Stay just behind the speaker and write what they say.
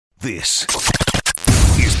This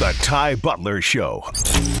is the Ty Butler Show on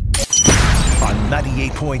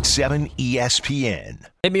 98.7 ESPN.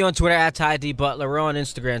 Hit me on Twitter at Ty D Butler. We're on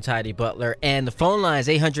Instagram, Ty D Butler. And the phone line is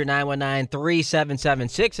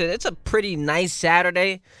 800-919-3776. It's a pretty nice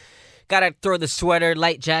Saturday. Got to throw the sweater,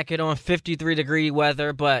 light jacket on, 53-degree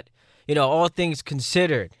weather. But, you know, all things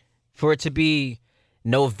considered, for it to be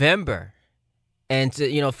November and, to,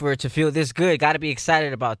 you know, for it to feel this good, got to be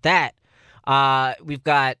excited about that. We've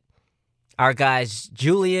got our guys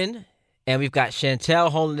Julian and we've got Chantel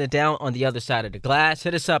holding it down on the other side of the glass.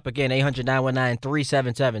 Hit us up again,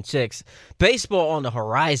 800-919-3776. Baseball on the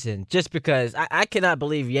horizon, just because I cannot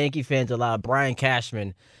believe Yankee fans allowed Brian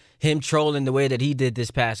Cashman, him trolling the way that he did this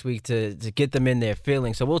past week to get them in their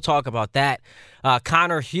feelings. So we'll talk about that.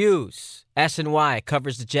 Connor Hughes, SNY,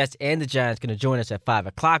 covers the Jets and the Giants, going to join us at 5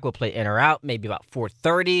 o'clock. We'll play in or out, maybe about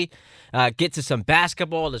 4:30. Get to some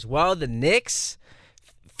basketball as well. The Knicks,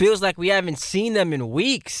 feels like we haven't seen them in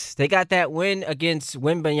weeks. They got that win against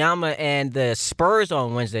Wembanyama and the Spurs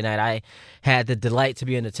on Wednesday night. I had the delight to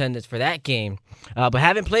be in attendance for that game, but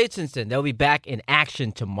haven't played since then. They'll be back in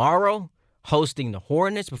action tomorrow, hosting the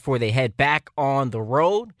Hornets before they head back on the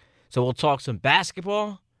road. So we'll talk some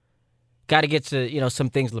basketball. Got to get to, you know, some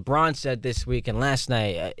things LeBron said this week and last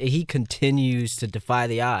night. He continues to defy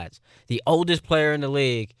the odds. The oldest player in the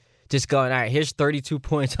league just going, all right, here's 32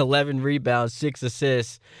 points, 11 rebounds, 6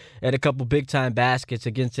 assists, and a couple big-time baskets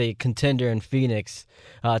against a contender in Phoenix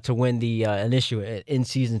to win the initial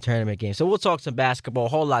in-season tournament game. So we'll talk some basketball, a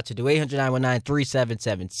whole lot to do.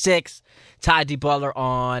 800-919-3776. Ty D. Butler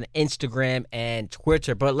on Instagram and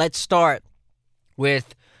Twitter. But let's start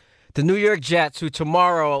with the New York Jets, who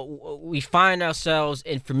tomorrow we find ourselves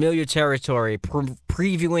in familiar territory,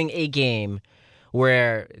 previewing a game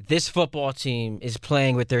where this football team is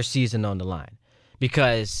playing with their season on the line.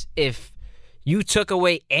 Because if you took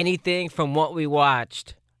away anything from what we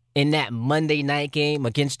watched in that Monday night game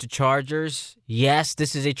against the Chargers, yes,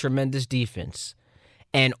 this is a tremendous defense.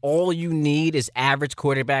 And all you need is average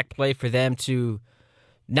quarterback play for them to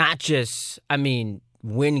not just, win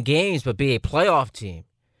games, but be a playoff team.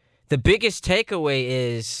 The biggest takeaway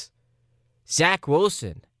is Zach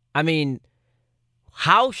Wilson.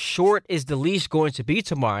 How short is the leash going to be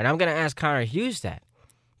tomorrow? And I'm going to ask Connor Hughes that.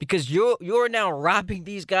 Because you're now robbing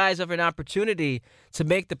these guys of an opportunity to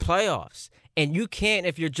make the playoffs. And you can't,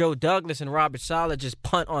 if you're Joe Douglas and Robert Saleh, just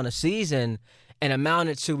punt on a season and amount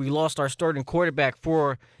it to we lost our starting quarterback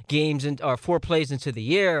 4 plays into the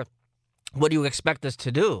year. What do you expect us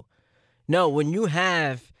to do? No, when you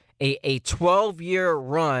have a 12-year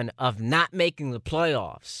run of not making the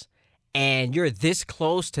playoffs, and you're this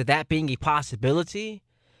close to that being a possibility,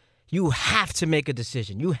 you have to make a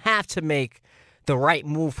decision. You have to make the right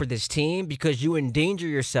move for this team because you endanger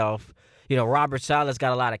yourself. You know, Robert Saleh's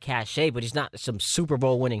got a lot of cachet, but he's not some Super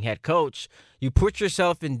Bowl winning head coach. You put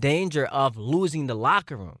yourself in danger of losing the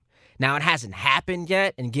locker room. Now, it hasn't happened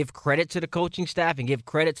yet, and give credit to the coaching staff and give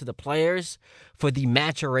credit to the players for the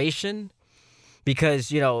maturation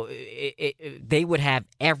because, you know, they would have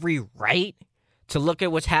every right to look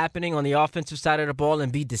at what's happening on the offensive side of the ball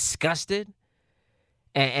and be disgusted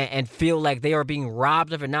and feel like they are being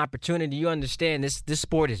robbed of an opportunity. You understand this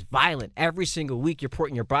sport is violent. Every single week you're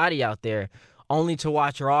putting your body out there only to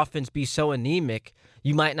watch your offense be so anemic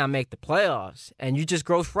you might not make the playoffs, and you just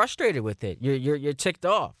grow frustrated with it. You're ticked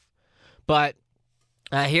off. But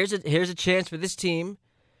here's a chance for this team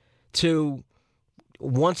to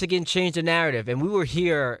once again change the narrative. And we were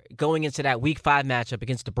here going into that Week 5 matchup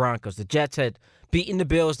against the Broncos. The Jets had beaten the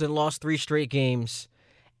Bills, then lost 3 straight games,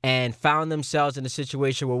 and found themselves in a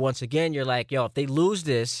situation where once again you're like, yo, if they lose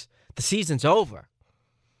this, the season's over.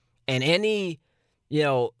 And any,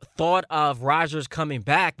 thought of Rodgers coming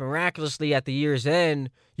back miraculously at the year's end,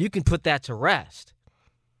 you can put that to rest.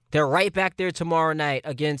 They're right back there tomorrow night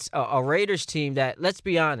against a Raiders team that, let's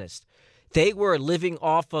be honest, they were living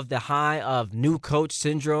off of the high of new coach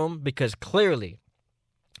syndrome because clearly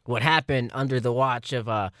what happened under the watch of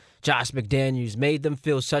Josh McDaniels made them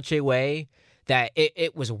feel such a way that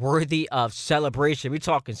it was worthy of celebration. We're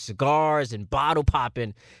talking cigars and bottle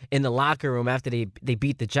popping in the locker room after they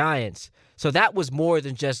beat the Giants. So that was more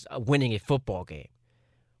than just winning a football game.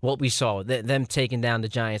 What we saw, them taking down the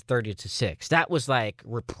Giants 30-6. That was like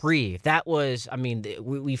reprieve. That was,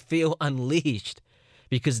 we feel unleashed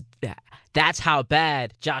because that's how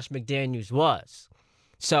bad Josh McDaniels was.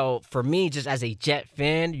 So for me, just as a Jet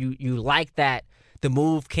fan, you like that the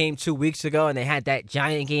move came 2 weeks ago and they had that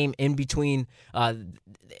giant game in between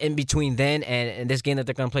then and this game that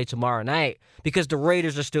they're going to play tomorrow night because the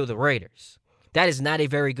Raiders are still the Raiders. That is not a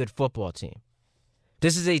very good football team.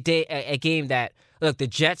 This is a game that look, the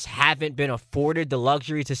Jets haven't been afforded the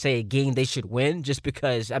luxury to say a game they should win just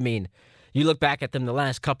because, I mean, you look back at them the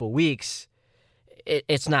last couple weeks,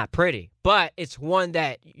 it's not pretty. But it's one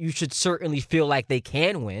that you should certainly feel like they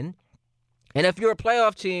can win. And if you're a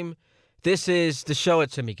playoff team, this is the show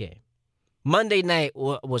it to me game. Monday night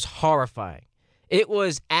was horrifying. It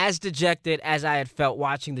was as dejected as I had felt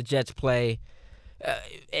watching the Jets play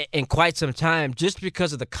in quite some time, just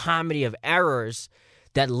because of the comedy of errors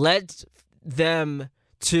that led them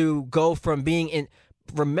to go from being in.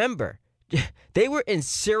 Remember, they were in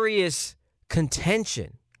serious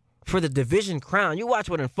contention for the division crown. You watch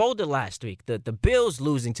what unfolded last week. The Bills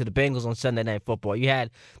losing to the Bengals on Sunday Night Football. You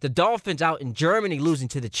had the Dolphins out in Germany losing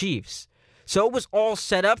to the Chiefs. So it was all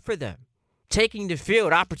set up for them. Taking the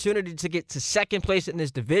field, opportunity to get to second place in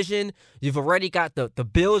this division. You've already got the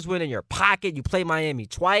Bills win in your pocket. You play Miami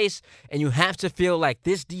twice, and you have to feel like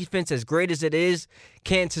this defense, as great as it is,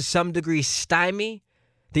 can to some degree stymie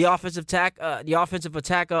the offensive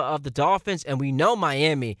attack of the Dolphins. And we know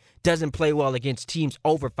Miami doesn't play well against teams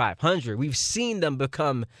over 500. We've seen them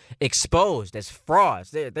become exposed as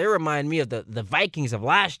frauds. They remind me of the Vikings of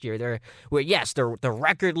last year. The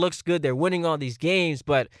record looks good. They're winning all these games,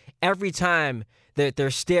 but every time they're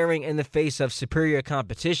staring in the face of superior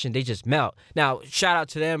competition, they just melt. Now, shout out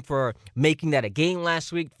to them for making that a game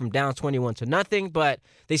last week from down 21-0, but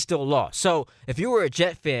they still lost. So if you were a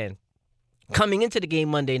Jet fan, coming into the game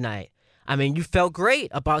Monday night, I mean, you felt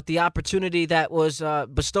great about the opportunity that was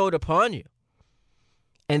bestowed upon you.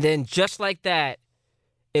 And then just like that,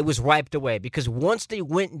 it was wiped away. Because once they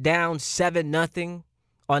went down 7-0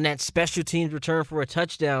 on that special teams return for a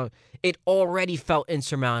touchdown, it already felt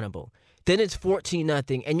insurmountable. Then it's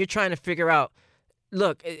 14-0, and you're trying to figure out,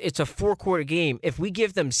 look, it's a 4-quarter game. If we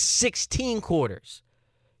give them 16 quarters,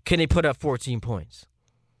 can they put up 14 points?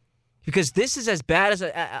 Because this is as bad as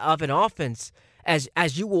of an offense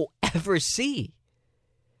as you will ever see.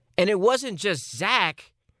 And it wasn't just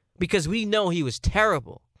Zach, because we know he was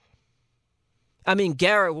terrible. I mean,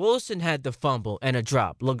 Garrett Wilson had the fumble and a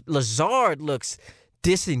drop. Look, Lazard looks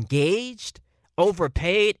disengaged,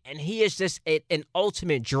 overpaid, and he is just an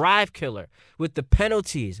ultimate drive killer with the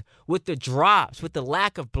penalties, with the drops, with the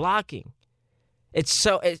lack of blocking.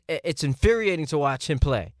 It's infuriating to watch him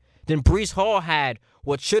play. Then Breece Hall had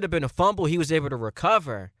what should have been a fumble. He was able to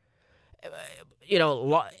recover.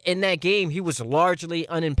 In that game, he was largely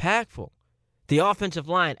unimpactful. The offensive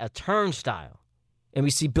line, a turnstile. And we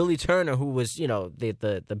see Billy Turner, who was,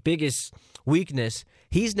 the biggest weakness,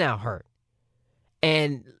 he's now hurt.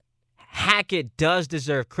 And Hackett does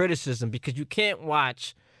deserve criticism, because you can't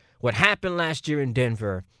watch what happened last year in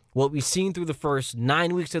Denver, what we've seen through the first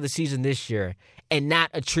 9 weeks of the season this year, and not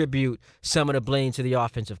attribute some of the blame to the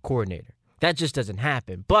offensive coordinator. That just doesn't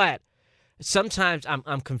happen. But sometimes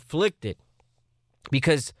I'm conflicted,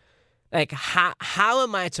 because, like, how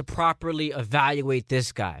am I to properly evaluate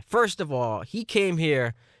this guy? First of all, he came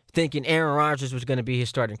here thinking Aaron Rodgers was going to be his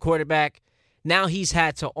starting quarterback. Now he's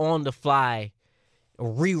had to, on the fly,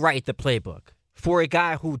 rewrite the playbook for a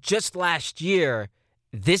guy who just last year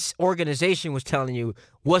this organization was telling you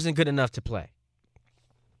wasn't good enough to play.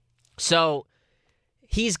 So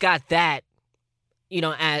he's got that,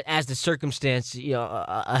 as the circumstance,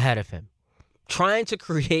 ahead of him. Trying to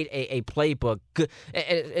create a playbook.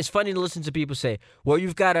 It's funny to listen to people say, well,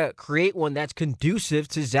 you've got to create one that's conducive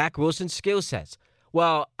to Zach Wilson's skill sets.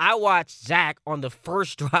 Well, I watched Zach on the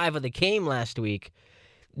first drive of the game last week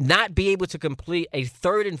not be able to complete a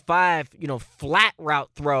 3rd and 5, flat route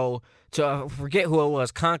throw to, forget who it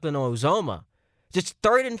was, Conklin or Uzoma. Just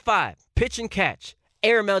 3rd and 5, pitch and catch,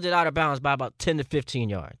 air melted out of bounds by about 10 to 15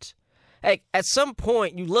 yards. At some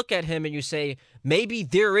point, you look at him and you say, maybe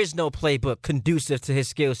there is no playbook conducive to his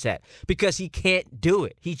skill set, because he can't do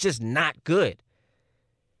it. He's just not good.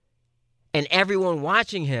 And everyone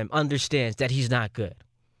watching him understands that he's not good.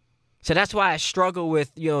 So that's why I struggle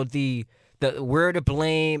with, the where to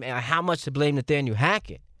blame and how much to blame Nathaniel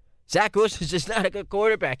Hackett. Zach Wilson's just not a good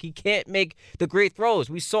quarterback. He can't make the great throws.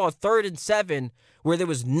 We saw a 3rd and 7 where there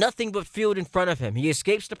was nothing but field in front of him. He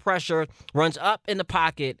escapes the pressure, runs up in the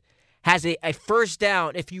pocket, has a first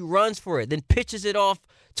down if he runs for it, then pitches it off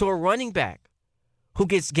to a running back who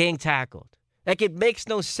gets gang tackled. Like, it makes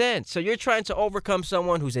no sense. So you're trying to overcome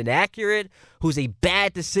someone who's inaccurate, who's a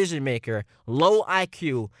bad decision maker, low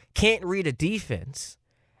IQ, can't read a defense.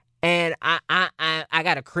 And I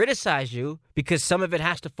got to criticize you, because some of it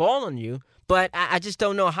has to fall on you, but I just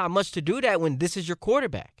don't know how much to do that when this is your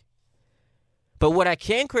quarterback. But what I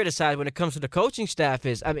can criticize when it comes to the coaching staff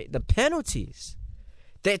is, the penalties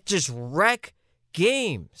that just wreck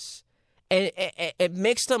games. And it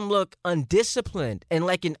makes them look undisciplined and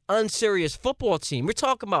like an unserious football team. We're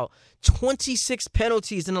talking about 26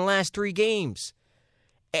 penalties in the last 3 games.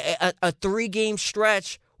 A 3-game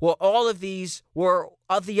stretch where all of these were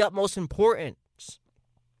of the utmost importance.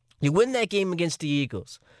 You win that game against the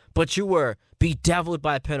Eagles, but you were bedeviled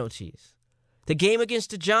by penalties. The game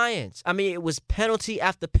against the Giants, I mean, it was penalty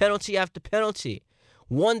after penalty after penalty.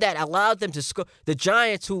 One that allowed them to score. The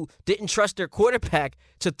Giants, who didn't trust their quarterback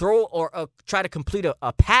to throw or try to complete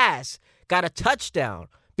a pass, got a touchdown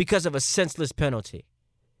because of a senseless penalty.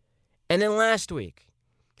 And then last week,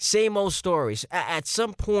 same old stories. At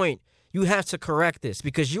some point, you have to correct this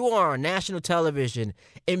because you are on national television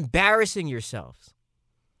embarrassing yourselves.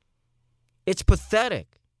 It's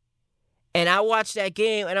pathetic. And I watched that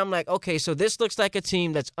game, and I'm like, okay, so this looks like a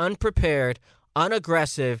team that's unprepared,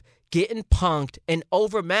 unaggressive, getting punked, and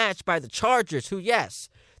overmatched by the Chargers, who, yes,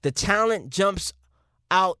 the talent jumps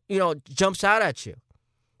out at you.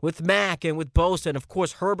 With Mack and with Bosa, and, of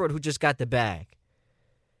course, Herbert, who just got the bag.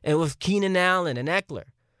 And with Keenan Allen and Eckler.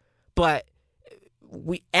 But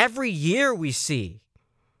every year we see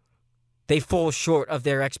they fall short of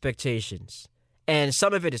their expectations. And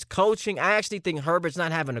some of it is coaching. I actually think Herbert's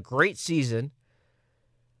not having a great season.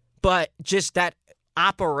 But just that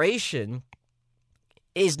operation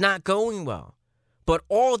is not going well. But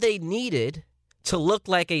all they needed to look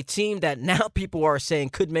like a team that now people are saying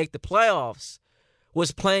could make the playoffs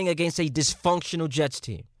was playing against a dysfunctional Jets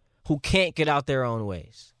team who can't get out their own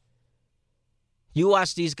ways. You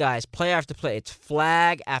watch these guys play after play. It's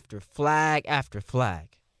flag after flag after flag.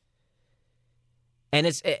 And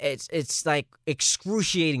it's like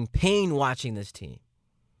excruciating pain watching this team.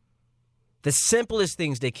 The simplest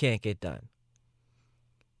things they can't get done.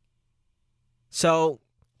 So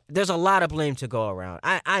there's a lot of blame to go around.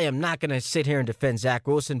 I am not going to sit here and defend Zach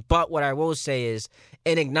Wilson, but what I will say is,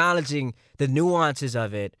 in acknowledging the nuances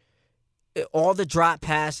of it, all the drop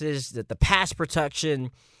passes, the pass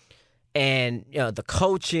protection, and the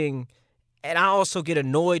coaching, and I also get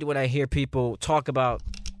annoyed when I hear people talk about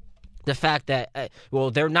the fact that,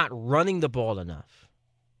 they're not running the ball enough.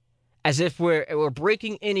 As if we're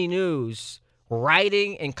breaking any news,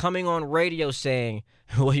 writing and coming on radio saying,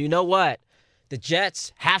 well, you know what? The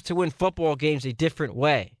Jets have to win football games a different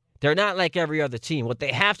way. They're not like every other team. What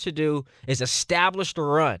they have to do is establish the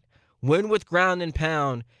run, win with ground and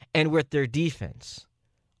pound, and with their defense.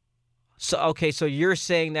 So you're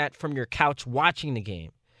saying that from your couch watching the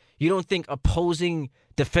game. You don't think opposing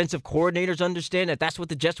defensive coordinators understand that that's what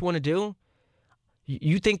the Jets want to do?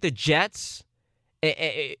 You think the Jets,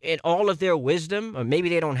 in all of their wisdom, or maybe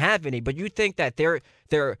they don't have any, but you think that their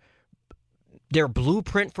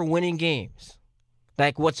blueprint for winning games,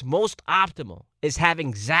 like what's most optimal, is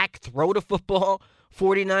having Zach throw the football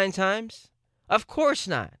 49 times? Of course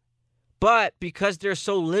not. But because they're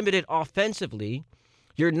so limited offensively,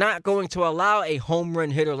 you're not going to allow a home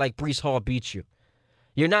run hitter like Breece Hall beat you.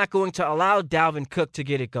 You're not going to allow Dalvin Cook to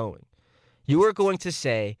get it going. You are going to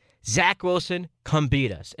say, Zach Wilson, come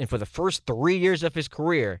beat us. And for the first 3 years of his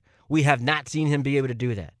career, we have not seen him be able to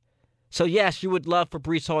do that. So, yes, you would love for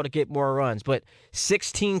Breece Hall to get more runs, but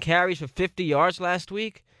 16 carries for 50 yards last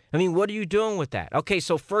week? I mean, what are you doing with that? Okay,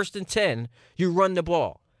 so 1st and 10, you run the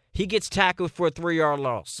ball. He gets tackled for a 3-yard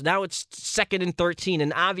loss. Now it's 2nd and 13,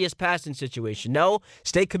 an obvious passing situation. No,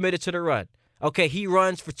 stay committed to the run. Okay, he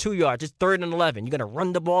runs for 2 yards. It's 3rd and 11. You're going to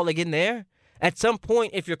run the ball again there? At some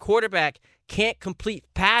point, if your quarterback can't complete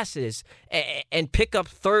passes and pick up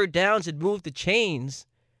 3rd downs and move the chains,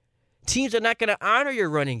 teams are not going to honor your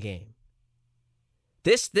running game.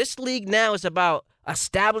 This league now is about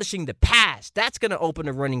establishing the pass. That's going to open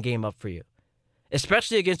the running game up for you,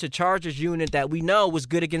 especially against the Chargers unit that we know was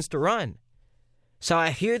good against the run. So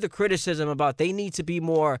I hear the criticism about they need to be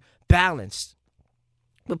more balanced.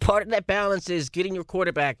 But part of that balance is getting your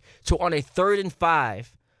quarterback to, on a 3rd and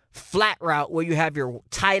 5, flat route where you have your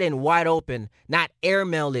tight end wide open, not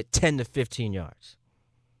airmail it 10 to 15 yards.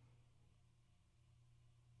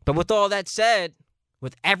 But with all that said,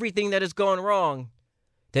 with everything that is going wrong,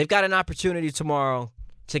 they've got an opportunity tomorrow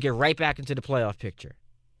to get right back into the playoff picture.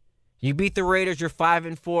 You beat the Raiders, you're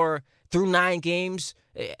 5-4 through 9 games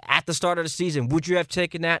at the start of the season. Would you have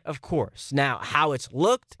taken that? Of course. Now, how it's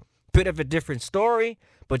looked, bit of a different story,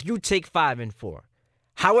 but you take 5-4.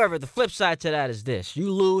 However, the flip side to that is this.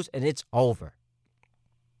 You lose and it's over.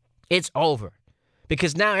 It's over.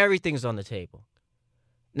 Because now everything's on the table.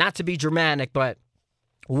 Not to be dramatic, but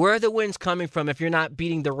where are the wins coming from if you're not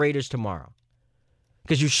beating the Raiders tomorrow?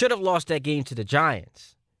 Because you should have lost that game to the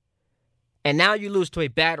Giants. And now you lose to a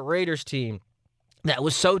bad Raiders team that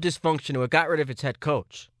was so dysfunctional it got rid of its head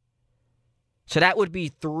coach. So that would be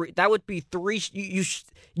three. That would be three.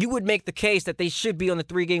 You would make the case that they should be on the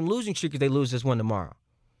 3-game losing streak if they lose this one tomorrow.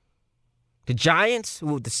 The Giants,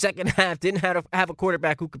 who the second half didn't have a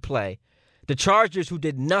quarterback who could play. The Chargers, who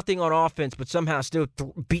did nothing on offense but somehow still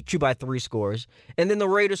beat you by 3 scores. And then the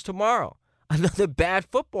Raiders tomorrow, another bad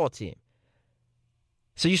football team.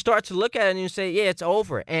 So you start to look at it and you say, yeah, it's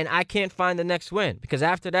over. And I can't find the next win. Because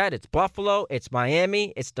after that, it's Buffalo, it's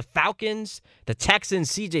Miami, it's the Falcons, the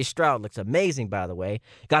Texans. C.J. Stroud looks amazing, by the way.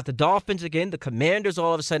 Got the Dolphins again, the Commanders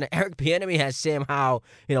all of a sudden. Eric Bieniemy has Sam Howell,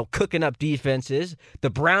 cooking up defenses. The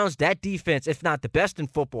Browns, that defense, if not the best in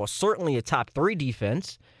football, certainly a top 3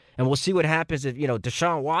 defense. And we'll see what happens if,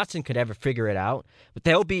 Deshaun Watson could ever figure it out. But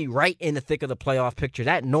they'll be right in the thick of the playoff picture.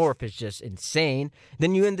 That North is just insane.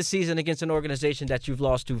 Then you end the season against an organization that you've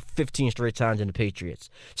lost to 15 straight times in the Patriots.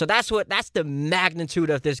 So that's the magnitude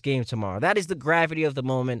of this game tomorrow. That is the gravity of the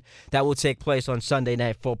moment that will take place on Sunday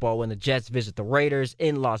Night Football when the Jets visit the Raiders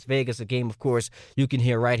in Las Vegas. A game, of course, you can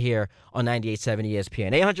hear right here on 98.7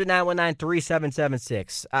 ESPN.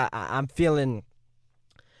 800-919-3776. I'm feeling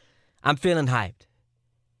hyped.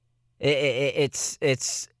 It's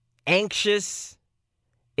anxious.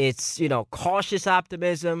 It's, cautious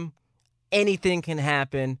optimism. Anything can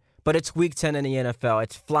happen, but it's Week 10 in the NFL.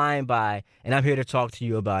 It's flying by, and I'm here to talk to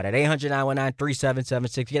you about it.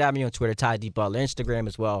 800-919-3776. Get at me on Twitter, Ty D. Butler, Instagram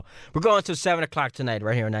as well. We're going till 7 o'clock tonight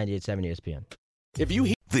right here on 98.7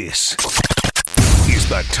 ESPN. This is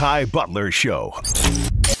the Ty Butler Show on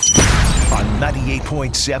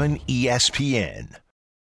 98.7 ESPN.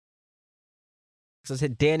 Let's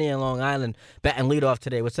hit Danny in Long Island, batting leadoff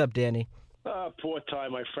today. What's up, Danny? Poor Ty,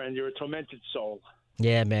 my friend. You're a tormented soul.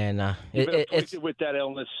 Yeah, man. You've been afflicted with that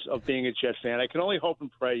illness of being a Jet fan. I can only hope and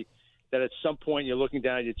pray that at some point you're looking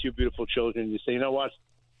down at your 2 beautiful children and you say, you know what?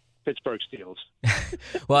 Pittsburgh Steelers.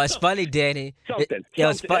 Well, it's funny, Danny. Anything.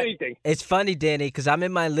 It's funny, Danny, because I'm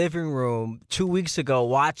in my living room 2 weeks ago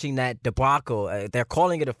watching that debacle. They're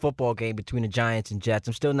calling it a football game between the Giants and Jets.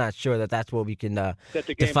 I'm still not sure that that's what we can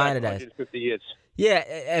define it as. 150 years. Yeah,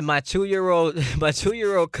 and my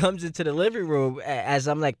 2-year-old comes into the living room as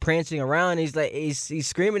I'm like prancing around. He's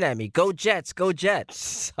screaming at me, "Go Jets, go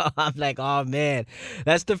Jets!" So I'm like, oh man,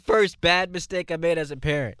 that's the first bad mistake I made as a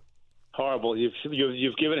parent. Horrible.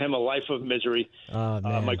 You've given him a life of misery. Oh,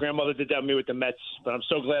 man. My grandmother did that with me with the Mets, but I'm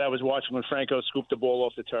so glad I was watching when Franco scooped the ball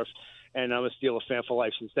off the turf, and I'm a Steeler fan for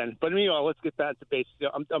life since then. But meanwhile, let's get back to basics.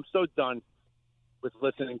 I'm so done with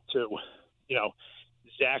listening to,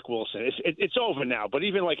 Zach Wilson. It's over now. But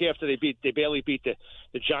even like after they barely beat the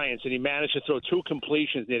Giants, and he managed to throw 2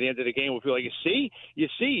 completions near the end of the game. We'll be like, you see, he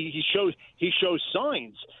shows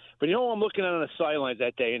signs. But I'm looking at on the sidelines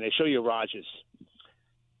that day, and they show you Rodgers.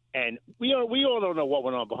 And we all don't know what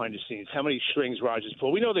went on behind the scenes, how many strings Rodgers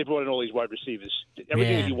pulled. We know they brought in all these wide receivers,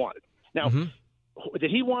 everything that he wanted. Now,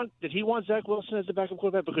 did he want Zach Wilson as the backup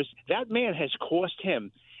quarterback? Because that man has cost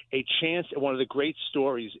him a chance at one of the great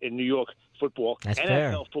stories in New York football, That's NFL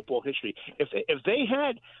fair. football history. If they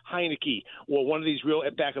had Heineke or one of these real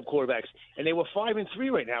backup quarterbacks, and they were 5-3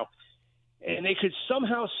 right now, and they could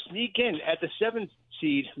somehow sneak in at the 7th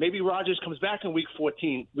seed, maybe Rodgers comes back in week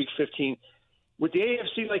 14, week 15. With the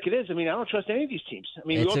AFC like it is, I don't trust any of these teams.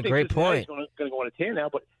 It's a great point. Going to go on a tear now,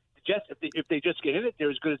 but the Jets, if they just get in it, they're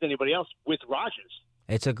as good as anybody else with Rodgers.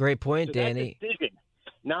 It's a great point, So Danny. that decision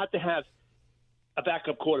not to have a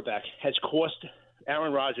backup quarterback has cost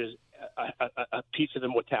Aaron Rodgers a piece of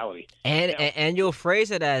immortality. And you'll phrase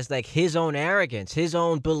it as like his own arrogance, his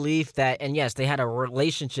own belief that, and yes, they had a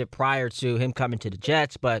relationship prior to him coming to the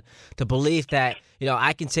Jets, but the belief that,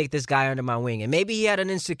 I can take this guy under my wing. And maybe he had an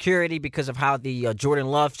insecurity because of how the Jordan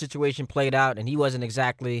Love situation played out, and he wasn't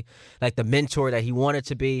exactly like the mentor that he wanted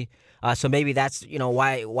to be. So maybe that's,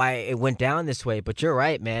 why it went down this way. But you're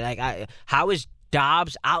right, man. How is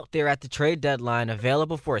Dobbs out there at the trade deadline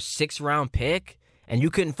available for a 6th-round pick? And you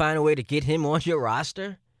couldn't find a way to get him on your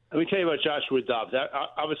roster? Let me tell you about Joshua Dobbs.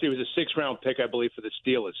 Obviously, it was a 6th-round pick, I believe, for the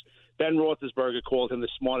Steelers. Ben Roethlisberger called him the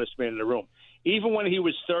smartest man in the room. Even when he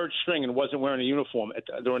was 3rd string and wasn't wearing a uniform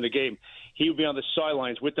during the game, he would be on the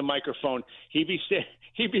sidelines with the microphone. He'd be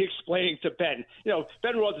explaining to Ben.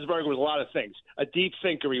 Ben Roethlisberger was a lot of things. A deep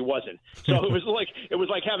thinker, he wasn't. So it was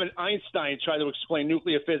like having Einstein try to explain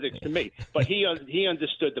nuclear physics to me. But he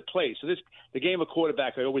understood the play. So the game of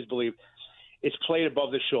quarterback, I always believe, is played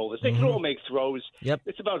above the shoulders. They can all make throws. Yep.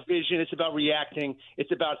 It's about vision. It's about reacting.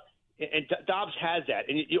 And Dobbs has that.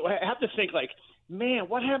 And you have to think like, man,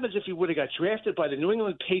 what happens if he would have got drafted by the New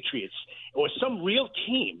England Patriots or some real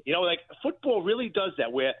team? Football really does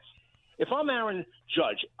that, where if I'm Aaron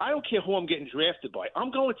Judge, I don't care who I'm getting drafted by.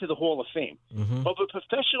 I'm going to the Hall of Fame. Mm-hmm. But with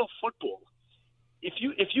professional football,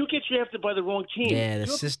 if you get drafted by the wrong team, Yeah, the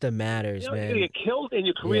system matters, you're man. going to get killed, and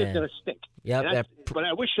your career's going to stink. Yep. But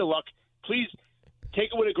I wish you luck. Please take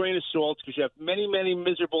it with a grain of salt because you have many, many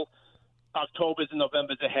miserable Octobers and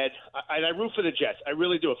Novembers ahead. I root for the Jets. I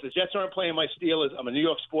really do. If the Jets aren't playing my Steelers, I'm a New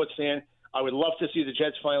York sports fan. I would love to see the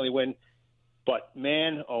Jets finally win. But,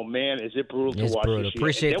 man, oh, man, is it brutal to watch this year.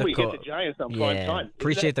 Appreciate and then the call. we get the Giants on prime time.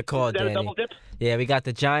 Appreciate the call, Danny. Is that a double dip? Yeah, we got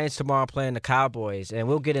the Giants tomorrow playing the Cowboys, and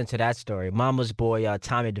we'll get into that story. Mama's boy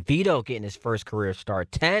Tommy DeVito getting his first career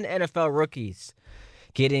start. 10 NFL rookies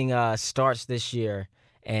getting starts this year,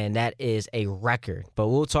 and that is a record. But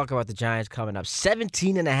we'll talk about the Giants coming up.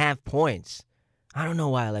 17.5 points. I don't know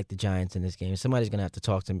why I like the Giants in this game. Somebody's going to have to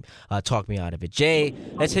talk me out of it. Jay,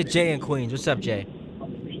 let's hit Jay in Queens. What's up, Jay?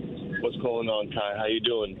 What's going on, Ty? How you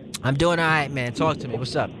doing? I'm doing all right, man. Talk to me.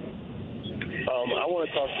 What's up? I want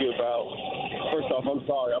to talk to you about, first off, I'm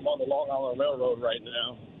sorry. I'm on the Long Island Railroad right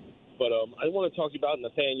now. But I want to talk to you about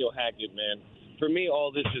Nathaniel Hackett, man. For me,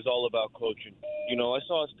 all this is all about coaching. You know, I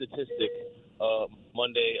saw a statistic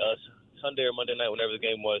Sunday or Monday night, whenever the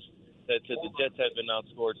game was, that said the Jets had been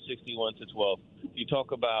outscored 61-12. You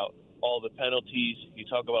talk about all the penalties. You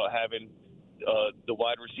talk about having the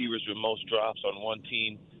wide receivers with most drops on one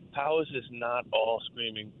team. How is this not all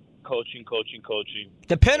screaming coaching?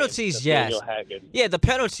 The penalties, yes. Hackett? Yeah, the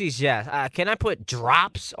penalties, yes. Can I put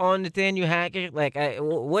drops on Nathaniel Hackett? Like,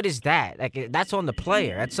 what is that? Like, that's on the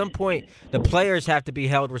player. At some point, the players have to be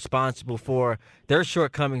held responsible for their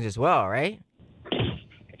shortcomings as well, right?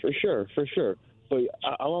 For sure. But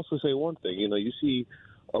I'll also say one thing. You know, you see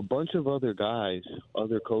a bunch of other guys,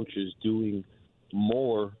 other coaches doing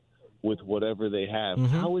more with whatever they have.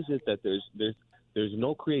 Mm-hmm. How is it that there's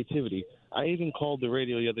no creativity? I even called the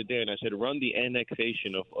radio the other day and I said, run the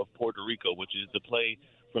annexation of Puerto Rico, which is the play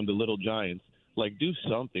from the Little Giants. Like, do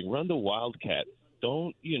something. Run the Wildcat.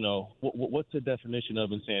 Don't, what's the definition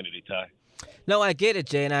of insanity, Ty? No, I get it,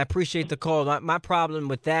 Jay, and I appreciate the call. My problem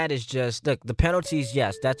with that is just, look, the penalties,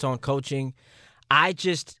 yes, that's on coaching. I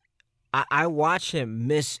watch him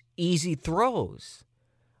miss easy throws.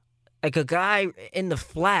 Like a guy in the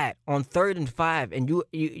flat on 3rd and 5, and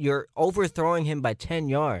you're overthrowing him by 10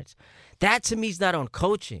 yards. That, to me, is not on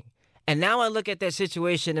coaching. And now I look at that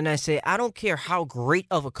situation and I say, I don't care how great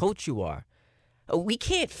of a coach you are. We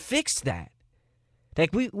can't fix that.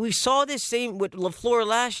 Like, we saw this same with LaFleur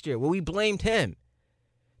last year where we blamed him.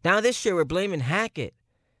 Now this year we're blaming Hackett.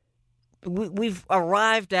 We've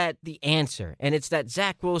arrived at the answer, and it's that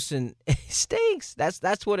Zach Wilson stinks.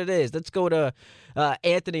 That's what it is. Let's go to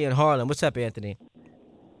Anthony in Harlem. What's up, Anthony?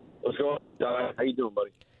 What's going on? How you doing,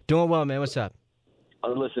 buddy? Doing well, man. What's up?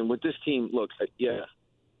 Listen, with this team, look, yeah,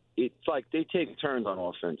 it's like they take turns on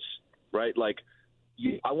offense, right? Like,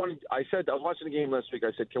 I was watching the game last week.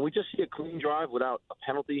 I said, can we just see a clean drive without a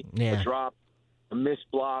penalty, a drop, a missed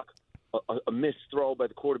block, a missed throw by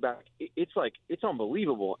the quarterback? It's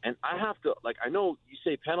unbelievable. And I have to, I know you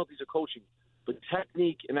say penalties are coaching, but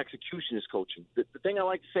technique and execution is coaching. The thing I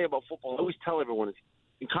like to say about football, I always tell everyone, is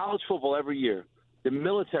in college football every year, the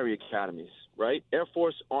military academies, right, Air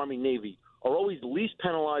Force, Army, Navy, are always the least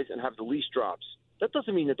penalized and have the least drops. That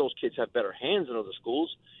doesn't mean that those kids have better hands than other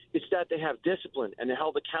schools. It's that they have discipline and they're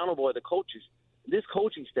held accountable by the coaches. This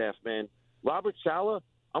coaching staff, man, Robert Saleh,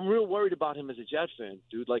 I'm real worried about him as a Jets fan,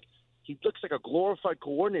 dude. Like, he looks like a glorified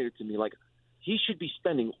coordinator to me. Like, he should be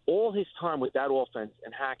spending all his time with that offense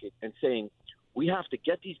and Hackett and saying, we have to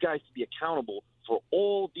get these guys to be accountable for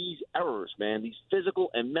all these errors, man, these physical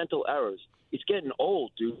and mental errors. It's getting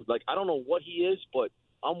old, dude. Like, I don't know what he is, but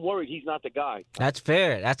I'm worried he's not the guy. That's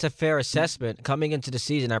fair. That's a fair assessment. Coming into the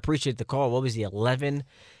season, I appreciate the call. What was he,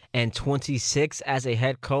 11-26 as a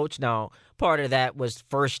head coach? Now, part of that was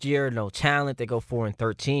first year, no talent. They go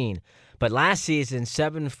 4-13. But last season,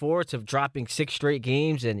 7-4 to dropping 6 straight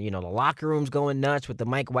games, and the locker room's going nuts with the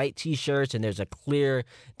Mike White T-shirts, and there's a clear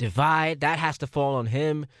divide. That has to fall on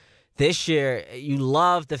him. This year, you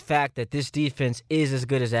love the fact that this defense is as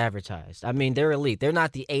good as advertised. I mean, they're elite. They're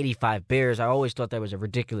not the 85 Bears. I always thought that was a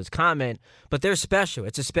ridiculous comment, but they're special.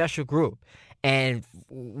 It's a special group. And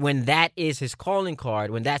when that is his calling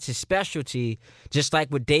card, when that's his specialty, just like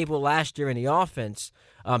with Dable last year in the offense,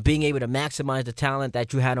 being able to maximize the talent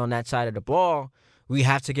that you had on that side of the ball, we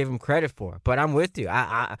have to give him credit for. But I'm with you.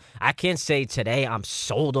 I can't say today I'm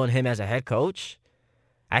sold on him as a head coach.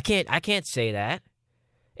 I can't say that.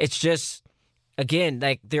 It's just, again,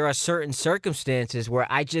 like there are certain circumstances where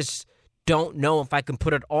I just don't know if I can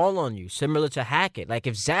put it all on you, similar to Hackett. Like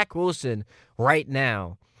if Zach Wilson right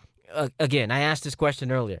now, again, I asked this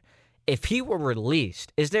question earlier, if he were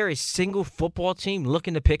released, is there a single football team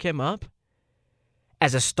looking to pick him up?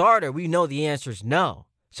 As a starter, we know the answer is no.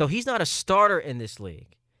 So he's not a starter in this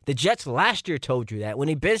league. The Jets last year told you that when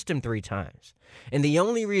he benched him 3 times. And the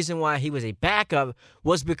only reason why he was a backup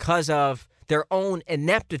was because of their own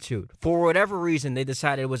ineptitude. For whatever reason, they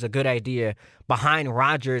decided it was a good idea behind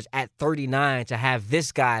Rodgers at 39 to have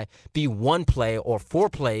this guy be 1 play or 4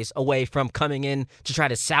 plays away from coming in to try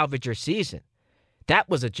to salvage your season. That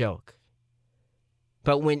was a joke.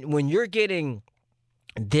 But when you're getting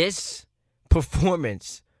this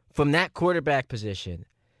performance from that quarterback position,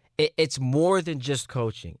 it's more than just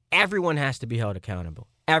coaching. Everyone has to be held accountable.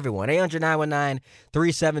 Everyone.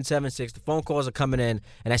 800-919-3776. The phone calls are coming in,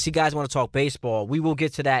 and I see guys want to talk baseball. We will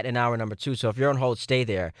get to that in hour number 2, so if you're on hold, stay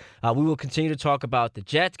there. We will continue to talk about the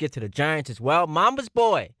Jets, get to the Giants as well. Mama's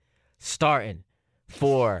boy starting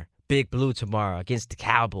for Big Blue tomorrow against the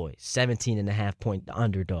Cowboys, 17.5-point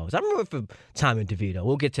underdogs. I'm rooting for Tommy DeVito.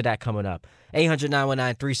 We'll get to that coming up.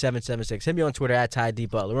 800-919-3776. Hit me on Twitter at Ty D.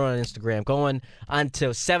 Butler. We're on Instagram going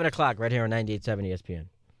until 7 o'clock right here on 98.7 ESPN.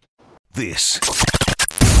 This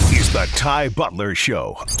is the Ty Butler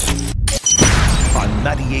Show on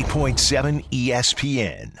 98.7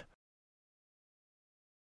 ESPN.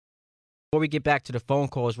 Before we get back to the phone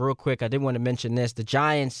calls real quick, I did want to mention this. The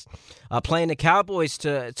Giants playing the Cowboys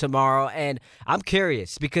tomorrow, and I'm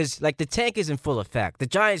curious because, the tank is in full effect. The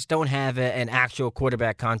Giants don't have an actual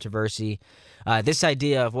quarterback controversy. This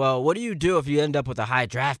idea of, what do you do if you end up with a high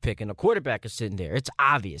draft pick and the quarterback is sitting there? It's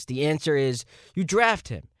obvious. The answer is you draft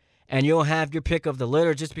him. And you'll have your pick of the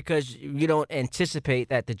litter just because you don't anticipate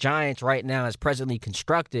that the Giants right now, as presently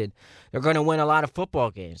constructed, they're going to win a lot of football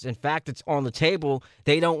games. In fact, it's on the table.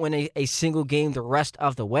 They don't win a single game the rest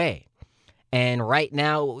of the way. And right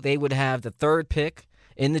now, they would have the 3rd pick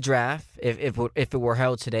in the draft if it were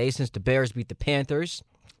held today, since the Bears beat the Panthers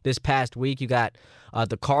this past week. You got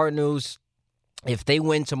the Cardinals. If they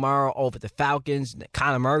win tomorrow over the Falcons,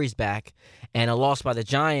 Kyler Murray's back, and a loss by the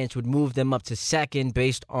Giants would move them up to 2nd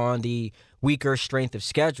based on the weaker strength of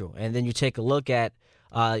schedule. And then you take a look at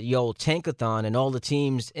the old tankathon and all the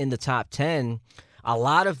teams in the top 10, a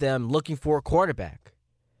lot of them looking for a quarterback.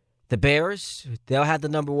 The Bears, they'll have the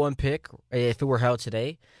number 1 pick if it were held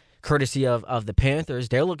today, courtesy of the Panthers.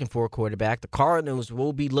 They're looking for a quarterback. The Cardinals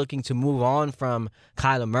will be looking to move on from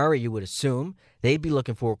Kyler Murray, you would assume. They'd be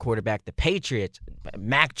looking for a quarterback. The Patriots,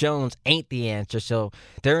 Mac Jones ain't the answer, so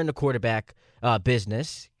they're in the quarterback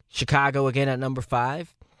business. Chicago again at number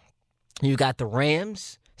 5. You got the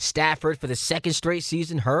Rams, Stafford for the 2nd straight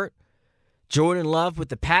season hurt. Jordan Love with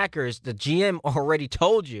the Packers. The GM already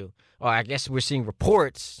told you, or I guess we're seeing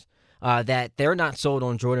reports, that they're not sold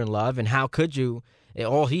on Jordan Love, and how could you?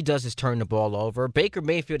 All he does is turn the ball over. Baker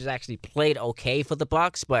Mayfield has actually played okay for the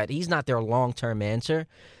Bucs, but he's not their long-term answer.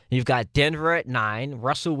 You've got Denver at 9.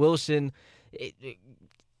 Russell Wilson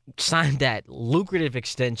signed that lucrative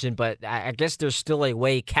extension, but I guess there's still a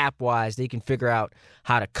way cap-wise they can figure out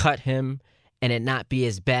how to cut him and it not be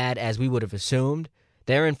as bad as we would have assumed.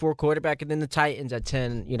 They're in for quarterback, and then the Titans at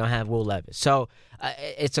 10, have Will Levis. So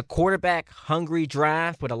it's a quarterback-hungry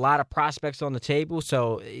draft with a lot of prospects on the table.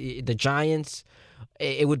 So the Giants,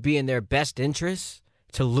 it would be in their best interest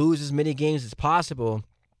to lose as many games as possible.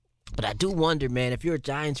 But I do wonder, man, if you're a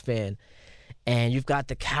Giants fan and you've got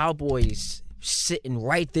the Cowboys sitting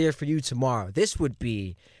right there for you tomorrow, this would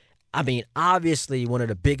be, obviously one of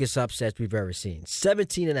the biggest upsets we've ever seen.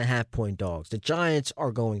 17.5-point dogs. The Giants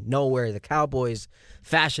are going nowhere. The Cowboys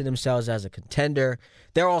fashion themselves as a contender.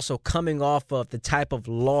 They're also coming off of the type of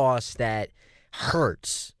loss that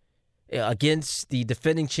hurts against the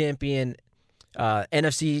defending champion,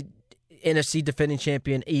 NFC defending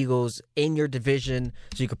champion Eagles in your division,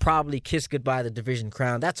 so you could probably kiss goodbye the division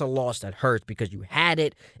crown. That's a loss that hurts because you had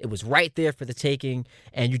it. It was right there for the taking,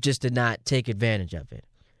 and you just did not take advantage of it.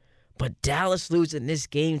 But Dallas losing this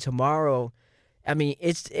game tomorrow,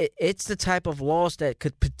 it's the type of loss that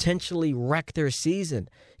could potentially wreck their season,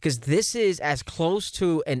 because this is as close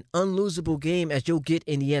to an unlosable game as you'll get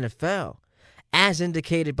in the NFL, as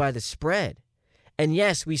indicated by the spread. And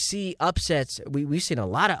yes, we see upsets. We've seen a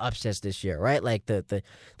lot of upsets this year, right? Like the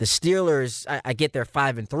Steelers, I get they're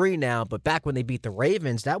 5-3 now, but back when they beat the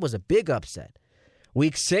Ravens, that was a big upset.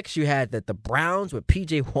 Week 6, you had the Browns with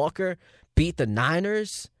P.J. Walker beat the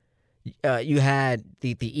Niners. You had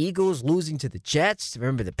the Eagles losing to the Jets.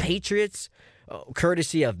 Remember the Patriots,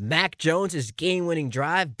 courtesy of Mac Jones' game-winning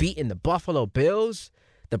drive, beating the Buffalo Bills.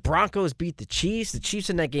 The Broncos beat the Chiefs. The Chiefs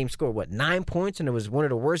in that game scored, 9 points, and it was one of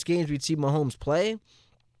the worst games we'd see Mahomes play.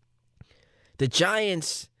 The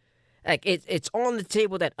Giants, it's on the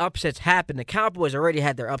table that upsets happen. The Cowboys already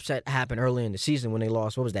had their upset happen early in the season when they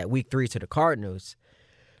lost, week 3 to the Cardinals.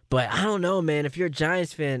 But I don't know, man. If you're a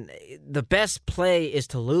Giants fan, the best play is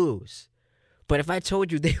to lose. But if I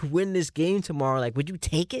told you they win this game tomorrow, like, would you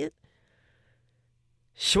take it?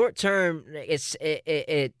 Short term,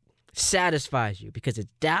 it satisfies you because it's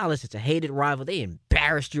Dallas. It's a hated rival. They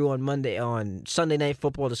embarrassed you on Sunday Night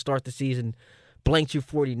Football to start the season, blanked you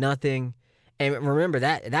 40-0. And remember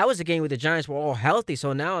that was a game where the Giants were all healthy.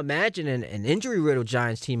 So now imagine an injury-riddled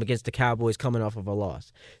Giants team against the Cowboys coming off of a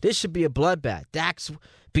loss. This should be a bloodbath. Dak's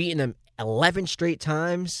beating them 11 straight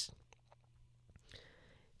times.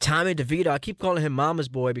 Tommy DeVito, I keep calling him Mama's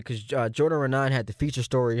Boy because Jordan Renan had the feature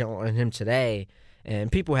story on him today,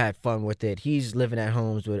 and people had fun with it. He's living at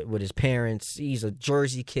home with his parents. He's a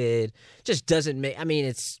Jersey kid. Just doesn't make – I mean,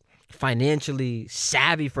 it's financially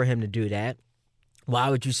savvy for him to do that. Why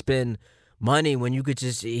would you spend money when you could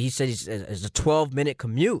just – he said it's a 12-minute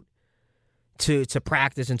commute to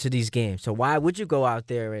practice into these games. So why would you go out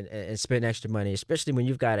there and spend extra money, especially when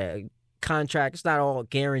you've got a contract? It's not all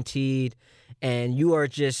guaranteed, and you are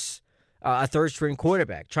just a third-string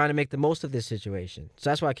quarterback trying to make the most of this situation.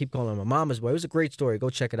 So that's why I keep calling him a Mama's Boy. It was a great story.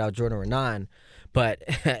 Go check it out, Jordan Renan. But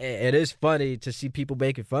it is funny to see people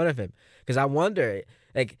making fun of him because I wonder,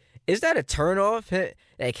 like, is that a turnoff?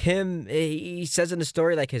 Like he says in the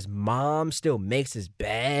story, like his mom still makes his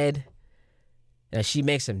bed. And she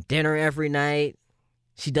makes him dinner every night.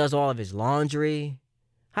 She does all of his laundry.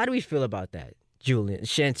 How do we feel about that, Julian?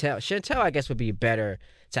 Chantel, I guess, would be better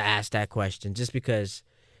to ask that question just because,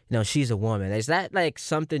 she's a woman. Is that like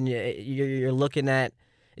something you're looking at?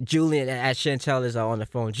 Julian, as Chantel is on the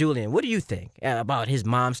phone. Julian, what do you think about his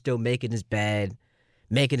mom still making his bed,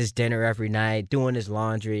 making his dinner every night, doing his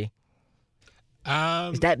laundry?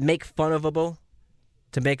 Is that make funable,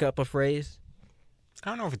 to make up a phrase? I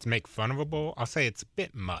don't know if it's make funable. I'll say it's a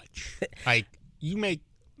bit much. Like, you make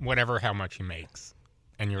how much he makes,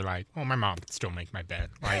 and you're like, oh, my mom can still make my bed.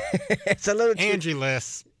 Like, it's a little Angie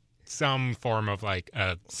lists some form of, like,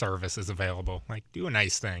 a service is available. Like, do a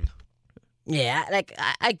nice thing. Yeah, like,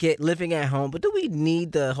 I get living at home, but do we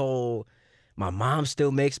need the whole, my mom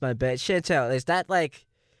still makes my bed? Chantel, is that, like,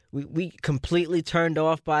 we completely turned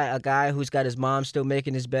off by a guy who's got his mom still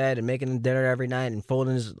making his bed and making him dinner every night and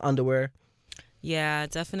folding his underwear? Yeah,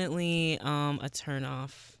 definitely a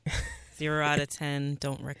turn-off. 0 out of 10,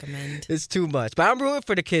 don't recommend. It's too much. But I'm rooting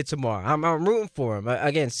for the kid tomorrow. I'm rooting for him.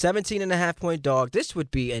 Again, 17.5-point dog. This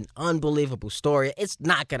would be an unbelievable story. It's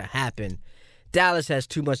not going to happen. Dallas has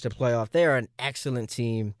too much to play off. They are an excellent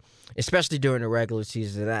team, especially during the regular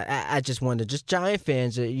season. I just wonder, just Giant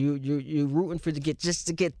fans, you rooting for to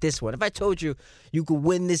get this one. If I told you could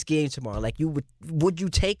win this game tomorrow, like would you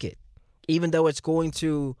take it, even though it's going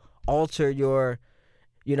to alter your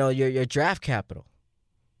draft capital?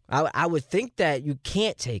 I would think that you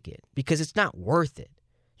can't take it because it's not worth it.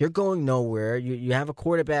 You're going nowhere. You have a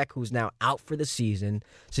quarterback who's now out for the season,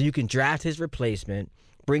 so you can draft his replacement,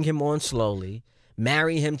 bring him on slowly,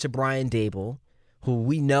 marry him to Brian Dable, who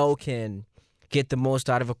we know can get the most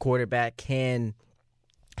out of a quarterback, can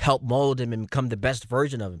help mold him and become the best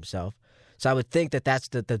version of himself. So I would think that that's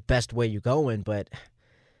the best way you're going, but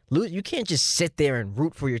you can't just sit there and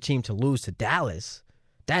root for your team to lose to Dallas.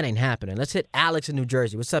 That ain't happening. Let's hit Alex in New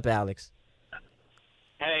Jersey. What's up, Alex?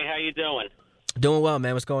 Hey, how you doing? Doing well,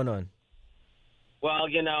 man. What's going on? Well,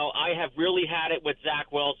 I have really had it with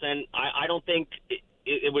Zach Wilson. I don't think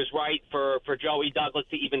it was right for Joey Douglas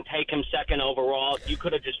to even take him second overall. You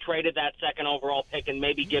could have just traded that second overall pick and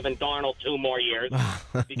maybe given Darnold 2 more years.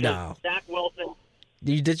 Because no. Zach Wilson...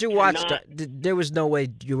 Did you watch? There was no way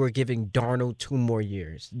you were giving Darnold 2 more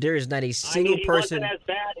years. There is not a single person. He wasn't as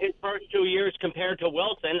bad his first 2 years compared to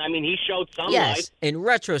Wilson. I mean, he showed some life. Yes, in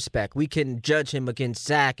retrospect, we can judge him against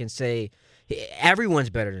Zach and say everyone's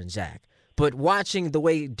better than Zach. But watching the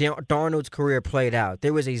way Darnold's career played out,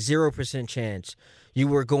 there was a 0% chance you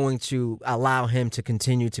were going to allow him to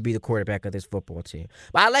continue to be the quarterback of this football team.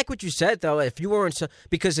 But I like what you said, though.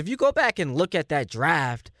 Because if you go back and look at that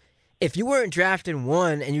draft. If you weren't drafting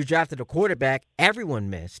one and you drafted a quarterback, everyone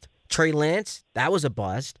missed. Trey Lance, that was a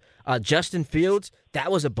bust. Justin Fields,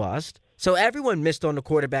 that was a bust. So everyone missed on the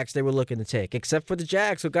quarterbacks they were looking to take, except for the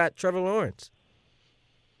Jags, who got Trevor Lawrence.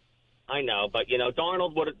 I know, but,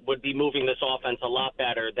 Darnold would be moving this offense a lot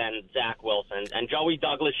better than Zach Wilson. And Joey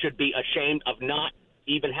Douglas should be ashamed of not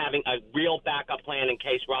even having a real backup plan in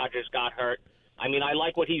case Rodgers got hurt. I mean, I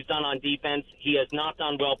like what he's done on defense. He has not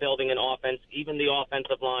done well building an offense, even the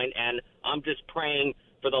offensive line, and I'm just praying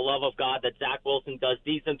for the love of God that Zach Wilson does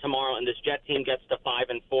decent tomorrow and this Jet team gets to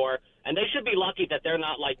 5-4. And they should be lucky that they're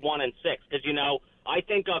not like 1-6 because, I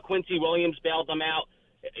think Quincy Williams bailed them out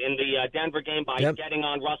in the Denver game by getting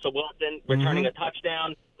on Russell Wilson, returning a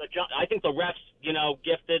touchdown. I think the refs,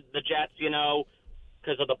 gifted the Jets,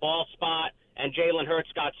 because of the ball spot. and Jalen Hurts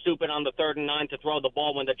got stupid on the 3rd and 9 to throw the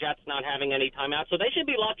ball when the Jets not having any timeouts. So they should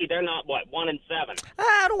be lucky they're not, 1-7.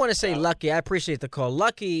 I don't want to say lucky. I appreciate the call.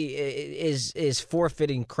 Lucky is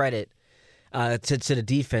forfeiting credit to the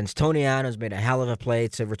defense. Tony Adams made a hell of a play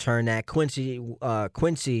to return that. Quincy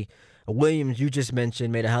Williams, you just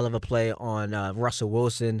mentioned, made a hell of a play on Russell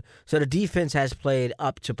Wilson. So the defense has played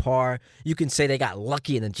up to par. You can say they got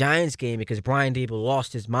lucky in the Giants game because Brian Dable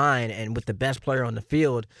lost his mind, and with the best player on the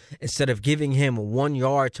field, instead of giving him 1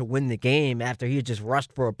 yard to win the game after he had just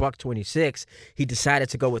rushed for $126, he decided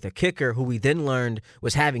to go with a kicker who we then learned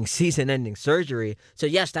was having season-ending surgery. So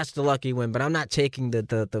yes, that's the lucky win, but I'm not taking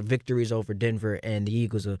the victories over Denver and the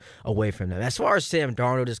Eagles away from them. As far as Sam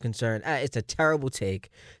Darnold is concerned, it's a terrible take.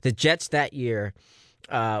 The Jets that year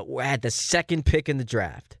had the 2nd pick in the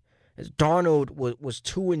draft. Darnold was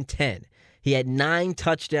 2-10. He had 9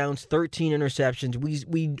 touchdowns, 13 interceptions.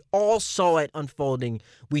 We all saw it unfolding.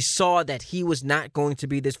 We saw that he was not going to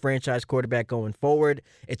be this franchise quarterback going forward.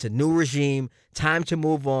 It's a new regime. Time to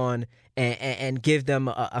move on and give them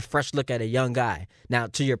a fresh look at a young guy. Now,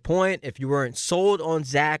 to your point, if you weren't sold on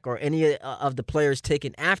Zach or any of the players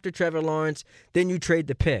taken after Trevor Lawrence, then you trade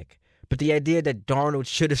the pick. But the idea that Darnold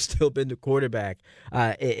should have still been the quarterback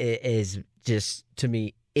is just, to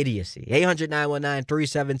me, idiocy.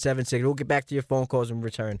 800-919-3776. We'll get back to your phone calls and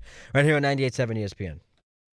return right here on 98.7 ESPN.